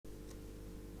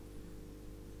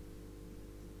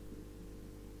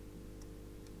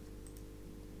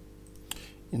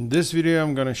In this video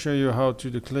I'm going to show you how to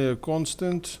declare a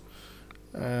constant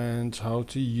and how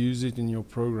to use it in your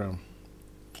program.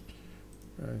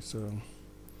 Okay, so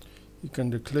you can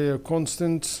declare a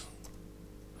constant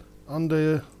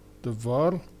under the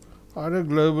var either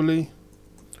globally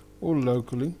or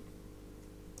locally.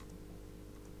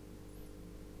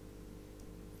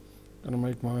 I'm going to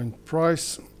make mine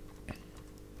price.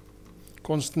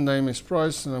 Constant name is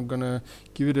price, and I'm going to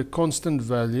give it a constant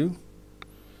value.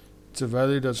 It's a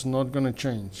value that's not going to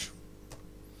change.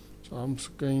 So I'm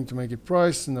going to make it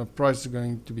price, and the price is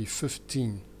going to be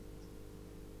 15.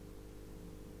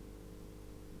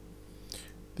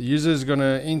 The user is going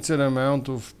to enter the amount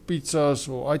of pizzas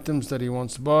or items that he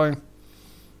wants to buy,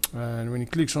 and when he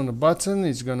clicks on the button,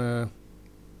 it's going to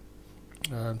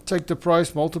take the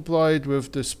price, multiply it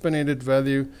with the spin edit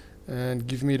value, and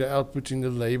give me the output in the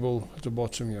label at the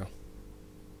bottom here.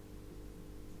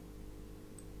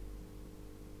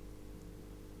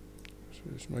 So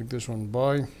let's make this one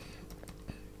buy.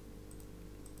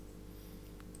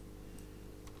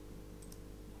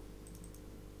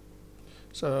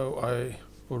 So I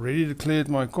already declared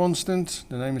my constant.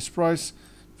 The name is price.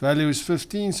 Value is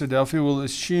 15, so Delphi will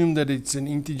assume that it's an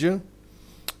integer.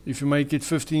 If you make it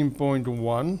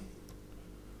 15.1,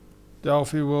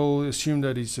 Delphi will assume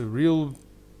that it's a real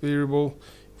variable.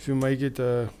 If you make it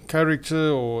a character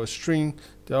or a string,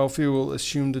 Delphi will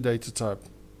assume the data type,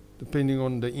 depending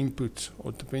on the input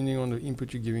or depending on the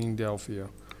input you're giving Delphi here.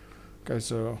 Okay,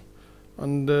 so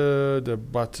under the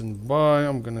button buy,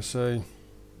 I'm going to say,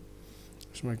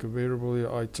 let's make a variable here,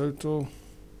 iTotal.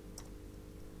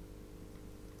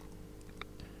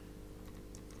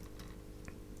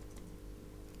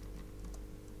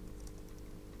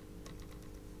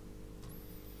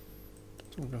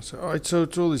 So I'm going to say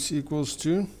iTotal is equals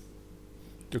to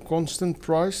the constant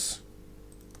price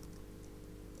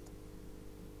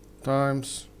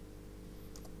times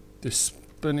the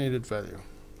spin edit value.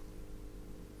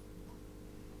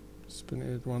 Spin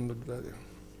edit one.value.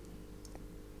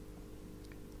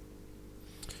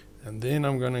 And then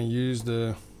I'm going to use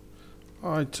the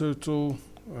iTotal,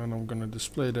 and I'm going to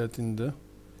display that in the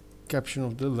caption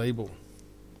of the label.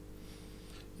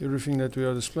 Everything that we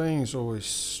are displaying is always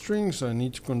strings, so I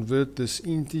need to convert this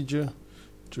integer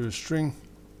to a string.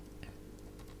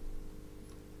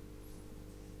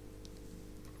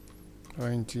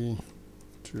 Int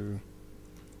to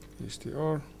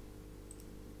str.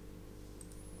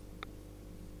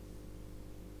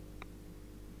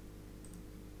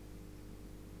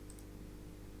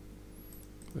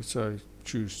 Let's say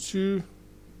choose 2,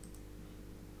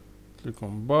 click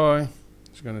on buy.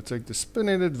 It's going to take the spin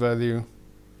edit value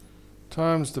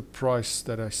times the price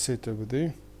that I set over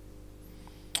there,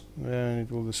 and it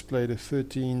will display the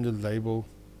 13, the label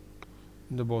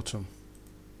in the bottom.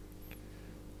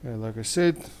 Like I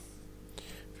said,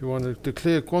 if you want to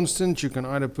declare a constant, you can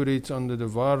either put it under the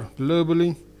var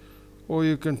globally, or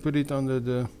you can put it under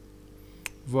the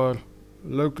var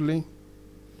locally.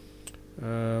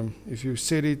 If you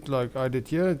set it like I did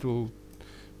here, it will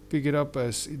pick it up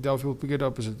as Delphi will pick it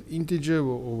up as an integer,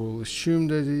 or will assume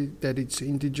that it's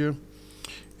integer.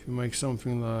 If you make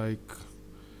something like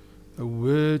a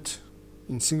word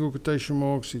in single quotation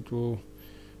marks, it will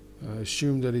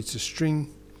assume that it's a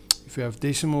string. If you have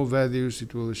decimal values,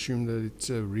 it will assume that it's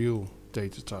a real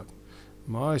data type.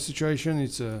 In my situation,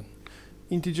 it's an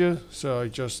integer, so I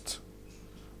just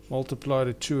multiply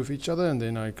the two of each other, and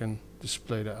then I can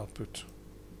display the output.